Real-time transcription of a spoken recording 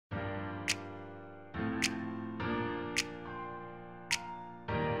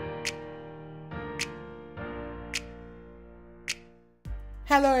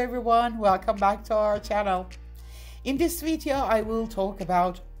Hello everyone, welcome back to our channel. In this video I will talk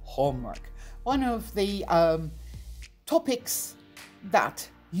about homework, one of the topics that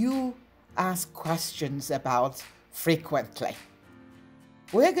you ask questions about frequently.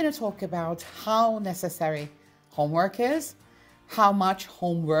 We're going to talk about how necessary homework is, how much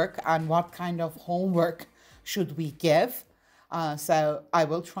homework and what kind of homework should we give. So I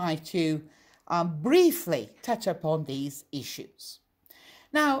will try to briefly touch upon these issues.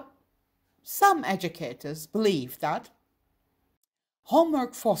 Now, some educators believe that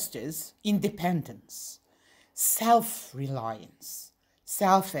homework fosters independence, self-reliance,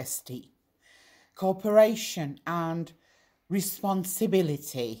 self-esteem, cooperation, and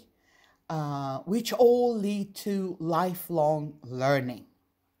responsibility, which all lead to lifelong learning.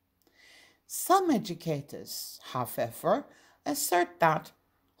 Some educators, however, assert that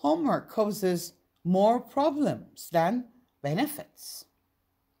homework causes more problems than benefits.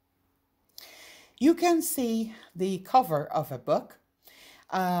 You can see the cover of a book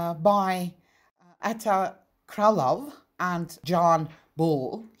by Aydan Ersöz and John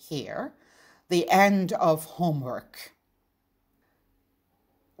Bull here, The End of Homework.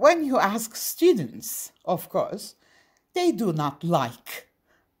 When you ask students, of course, they do not like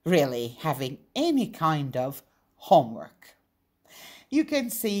really having any kind of homework. You can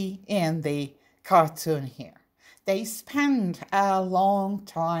see in the cartoon here, they spend a long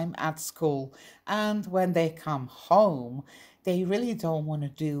time at school, and when they come home, they really don't want to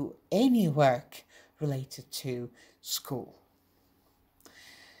do any work related to school.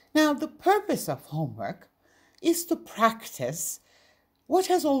 Now, the purpose of homework is to practice what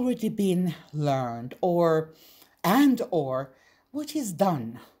has already been learned or what is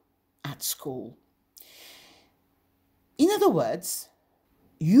done at school. In other words,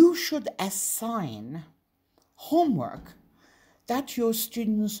 you should assign homework that your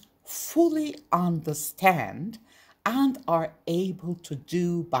students fully understand and are able to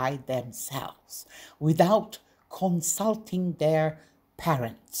do by themselves without consulting their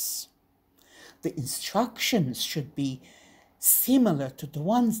parents. The instructions should be similar to the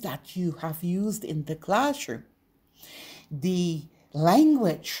ones that you have used in the classroom. The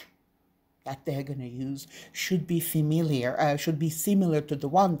language that they're going to use should be similar to the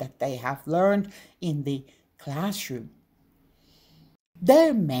one that they have learned in the classroom.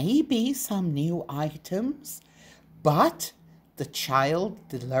 There may be some new items, but the child,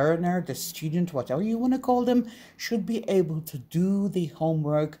 the learner, the student, whatever you want to call them, should be able to do the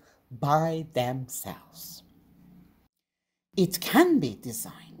homework by themselves. It can be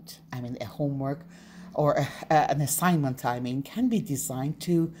designed, a homework or an assignment, can be designed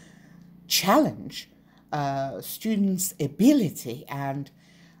to challenge students' ability and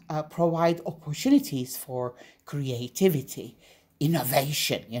provide opportunities for creativity,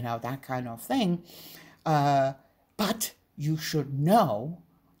 innovation, that kind of thing. But you should know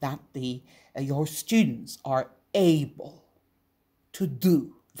that your students are able to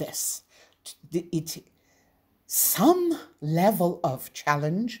do this. Some level of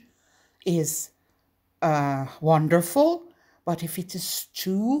challenge is wonderful, but if it is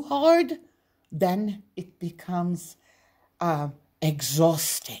too hard, then it becomes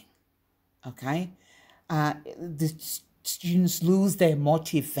exhausting, okay? The students lose their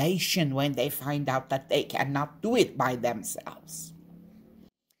motivation when they find out that they cannot do it by themselves.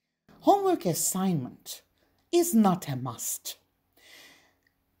 Homework assignment is not a must,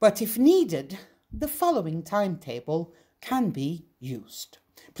 but if needed, the following timetable can be used.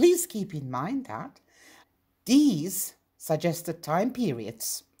 Please keep in mind that these suggested time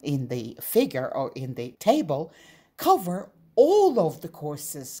periods in the figure or in the table cover all of the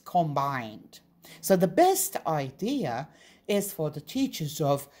courses combined. So the best idea is for the teachers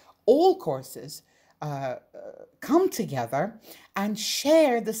of all courses come together and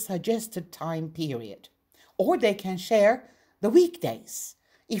share the suggested time period. Or they can share the weekdays.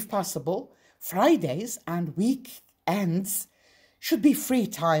 If possible, Fridays and weekends should be free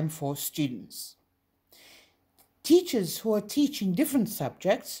time for students. Teachers who are teaching different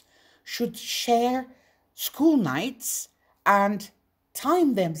subjects should share school nights and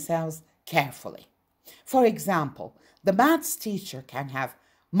time themselves carefully. For example, the maths teacher can have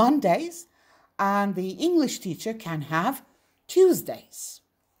Mondays and the English teacher can have Tuesdays.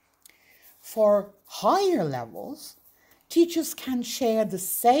 For higher levels, teachers can share the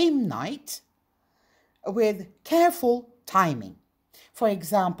same night with careful timing. For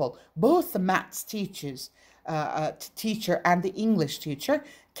example, both the maths teacher and the English teacher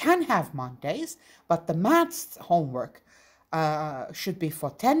can have Mondays, but the maths homework should be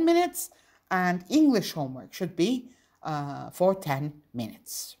for 10 minutes and English homework should be for 10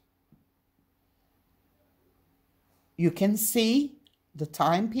 minutes. You can see the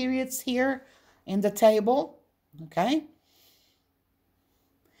time periods here in the table, okay?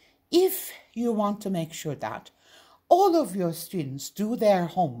 If you want to make sure that all of your students do their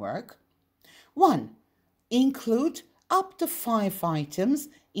homework, 1, include up to 5 items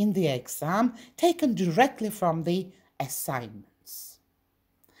in the exam taken directly from the assignments.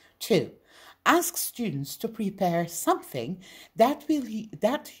 2, ask students to prepare something that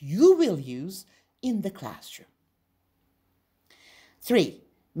you will use in the classroom. 3,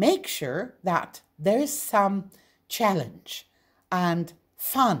 make sure that there is some challenge and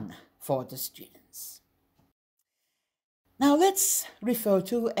fun for the students. Now let's refer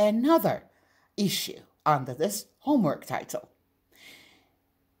to another issue under this homework title.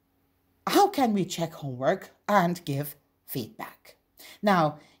 How can we check homework and give feedback?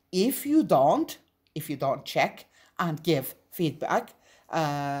 Now, if you don't check and give feedback,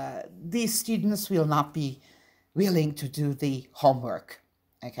 these students will not be willing to do the homework,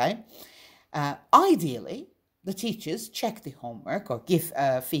 okay? Ideally, the teachers check the homework or give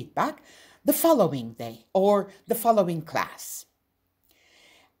feedback the following day or the following class.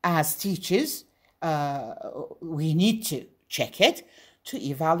 As teachers, we need to check it to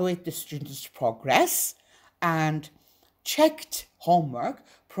evaluate the students' progress, and checked homework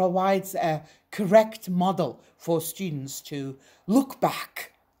provides a correct model for students to look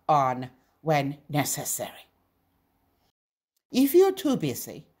back on when necessary. If you're too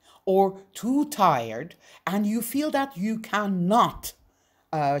busy or too tired and you feel that you cannot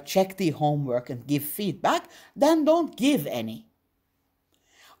check the homework and give feedback, then don't give any.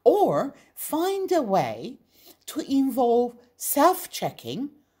 Or find a way to involve self-checking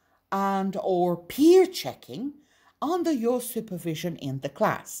and or peer checking under your supervision in the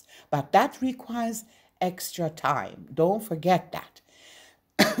class. But that requires extra time. Don't forget that.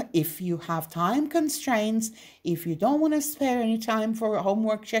 If you have time constraints, if you don't want to spare any time for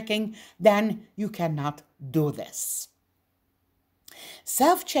homework checking, then you cannot do this.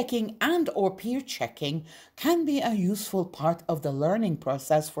 Self-checking and or peer checking can be a useful part of the learning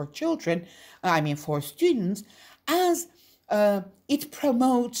process for for students, as it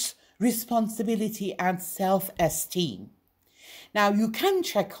promotes responsibility and self-esteem. Now, you can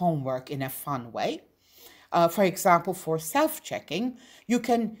check homework in a fun way. For example, for self-checking, you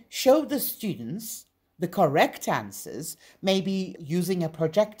can show the students the correct answers. Maybe using a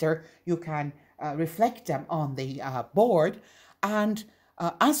projector, you can reflect them on the board and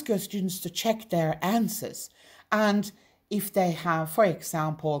ask your students to check their answers. And if they have, for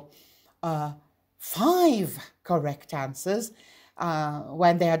example, 5 correct answers,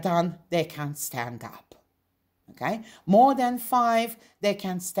 when they are done, they can stand up. Okay, more than 5, they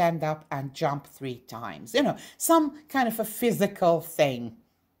can stand up and jump 3 times. You know, some kind of a physical thing,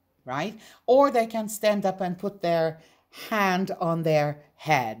 right? Or they can stand up and put their hand on their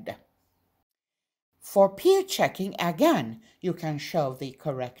head. For peer checking, again, you can show the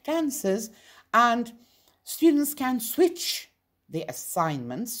correct answers and students can switch the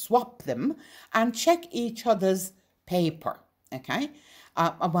assignments, swap them, and check each other's paper, okay?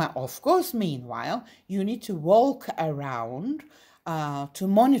 Well, of course, meanwhile, you need to walk around to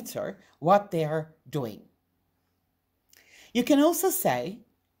monitor what they're doing. You can also say,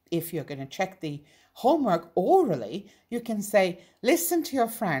 if you're going to check the homework orally, you can say, listen to your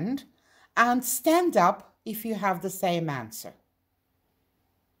friend and stand up if you have the same answer.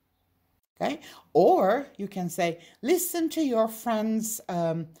 Okay? Or you can say, listen to your friend's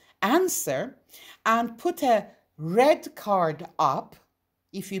answer and put a red card up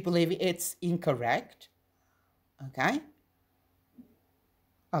if you believe it's incorrect. Okay?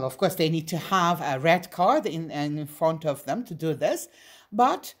 Well, of course, they need to have a red card in front of them to do this,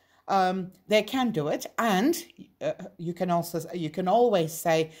 but they can do it. And you can always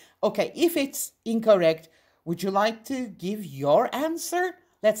say, okay, if it's incorrect, would you like to give your answer?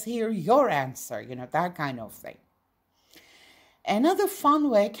 Let's hear your answer, you know, that kind of thing. Another fun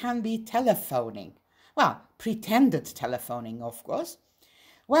way can be telephoning. Well, pretended telephoning, of course.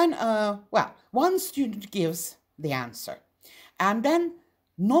 When, one student gives the answer and then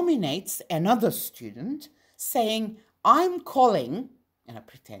nominates another student saying, I'm calling, you know,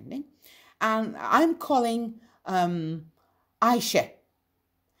 pretending, and I'm calling Aisha.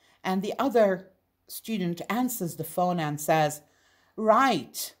 And the other student answers the phone and says,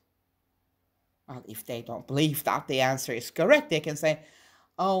 right. Well, if they don't believe that the answer is correct, they can say,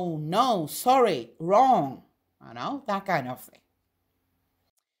 oh no, sorry, wrong, you know, that kind of thing.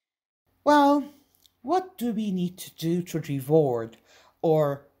 Well, what do we need to do to reward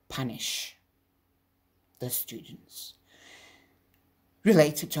or punish? the students.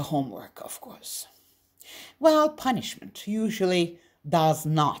 Related to homework, of course. Well, punishment usually does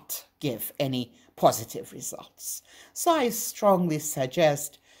not give any positive results. So I strongly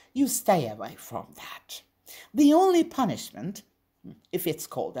suggest you stay away from that. The only punishment, if it's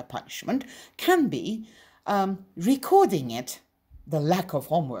called a punishment, can be recording it, the lack of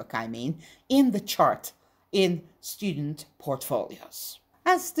homework, I mean, in the chart in student portfolios.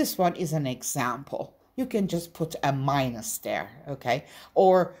 As this one is an example, you can just put a minus there, okay?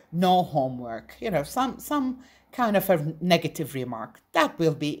 Or no homework, some kind of a negative remark. That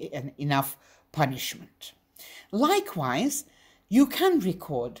will be enough punishment. Likewise, you can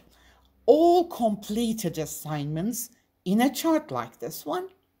record all completed assignments in a chart like this one,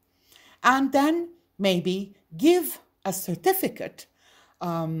 and then maybe give a certificate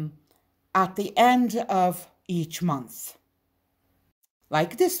at the end of each month,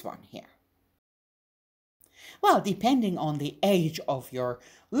 like this one here. Well, depending on the age of your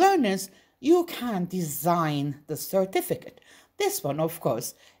learners, you can design the certificate. This one, of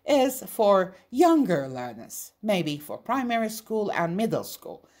course, is for younger learners, maybe for primary school and middle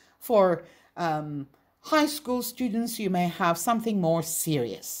school. For high school students, you may have something more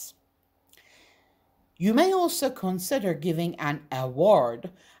serious. You may also consider giving an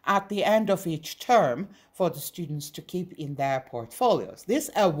award at the end of each term for the students to keep in their portfolios. This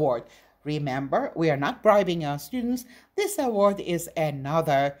award, remember, we are not bribing our students. This award is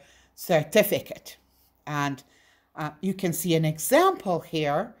another certificate. And you can see an example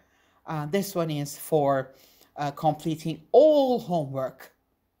here. This one is for completing all homework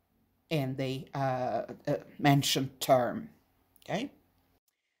in the mentioned term. Okay.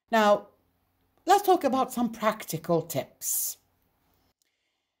 Now, let's talk about some practical tips.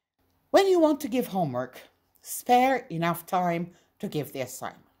 When you want to give homework, spare enough time to give the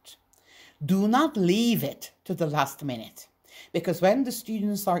assignment. Do not leave it to the last minute, because when the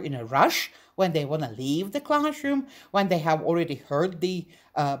students are in a rush, when they want to leave the classroom, when they have already heard the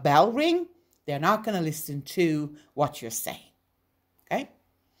bell ring, they're not going to listen to what you're saying. Okay?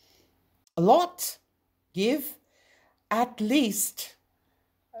 Give at least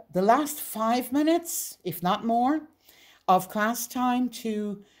the last 5 minutes, if not more, of class time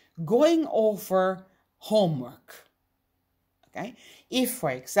to going over homework. Okay? If, for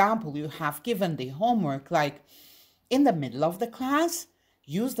example, you have given the homework like in the middle of the class,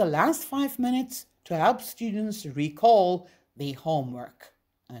 use the last 5 minutes to help students recall the homework.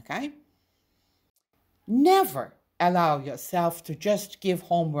 Okay? Never allow yourself to just give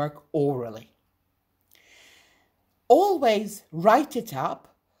homework orally. Always write it up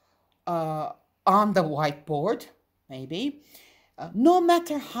on the whiteboard, maybe, no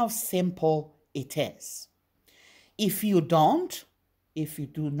matter how simple it is. If you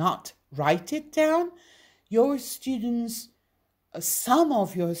do not write it down, your students, some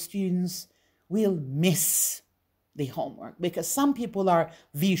of your students will miss the homework, because some people are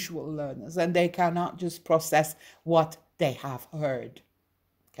visual learners and they cannot just process what they have heard.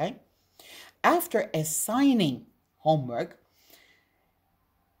 Okay? After assigning homework,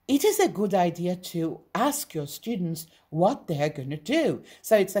 it is a good idea to ask your students what they're going to do.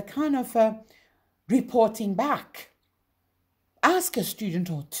 So it's a kind of a reporting back. Ask a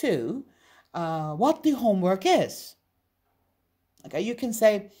student or two what the homework is. Okay, you can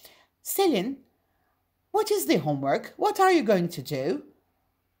say, Selin, what is the homework? What are you going to do?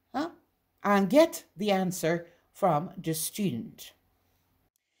 And get the answer from the student.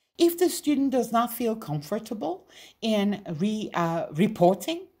 If the student does not feel comfortable in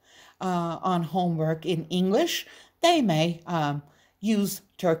reporting on homework in English, they may use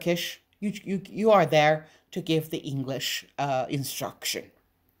Turkish. You are there to give the English instruction.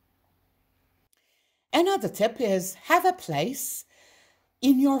 Another tip is have a place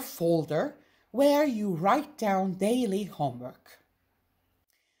in your folder where you write down daily homework.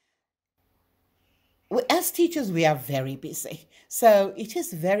 As teachers, we are very busy, so it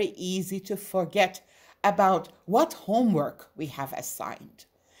is very easy to forget about what homework we have assigned.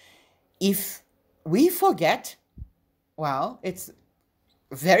 If we forget, well, it's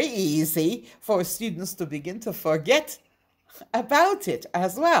very easy for students to begin to forget about it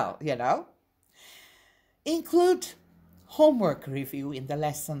as well, Include homework review in the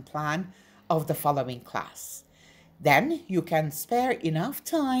lesson plan of the following class. Then you can spare enough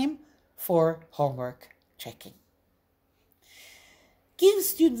time for homework checking. Give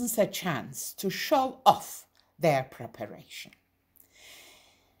students a chance to show off their preparation.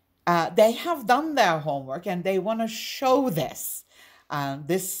 They have done their homework and they want to show this.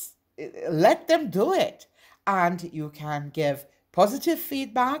 Let them do it. And you can give positive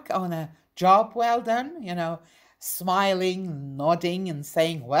feedback on a job well done, smiling, nodding, and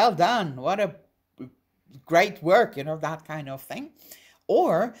saying, well done, what a great work, that kind of thing.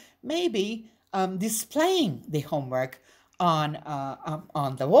 Or maybe displaying the homework on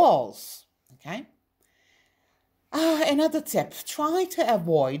the walls, okay? Another tip, try to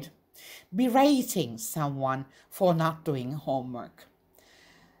avoid berating someone for not doing homework.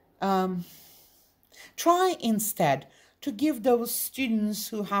 Try instead to give those students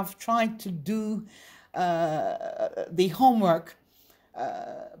who have tried to do the homework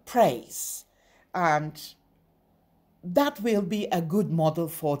praise, and that will be a good model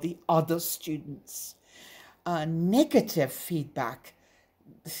for the other students. Negative feedback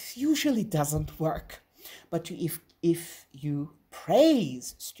usually doesn't work, but if you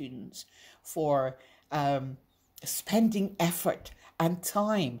praise students for spending effort and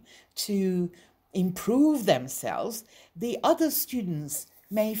time to improve themselves, the other students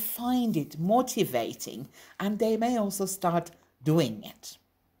may find it motivating and they may also start doing it.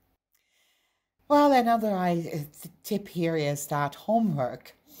 Well, another tip here is that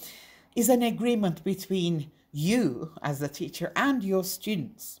homework is an agreement between you as the teacher and your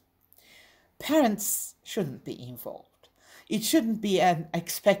students. Parents shouldn't be involved. It shouldn't be an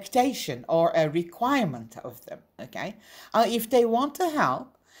expectation or a requirement of them, okay? If they want to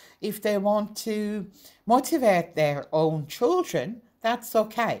help, if they want to motivate their own children, that's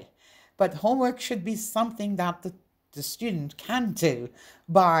okay. But homework should be something that the student can do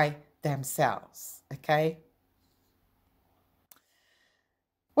by themselves, okay?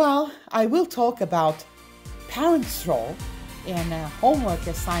 Well, I will talk about parents' role in homework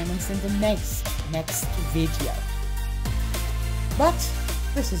assignments in the next video. But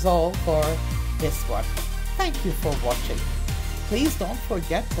this is all for this one. Thank you for watching. Please don't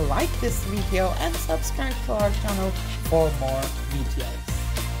forget to like this video and subscribe to our channel for more videos.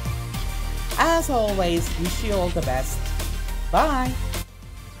 As always, wish you all the best. Bye!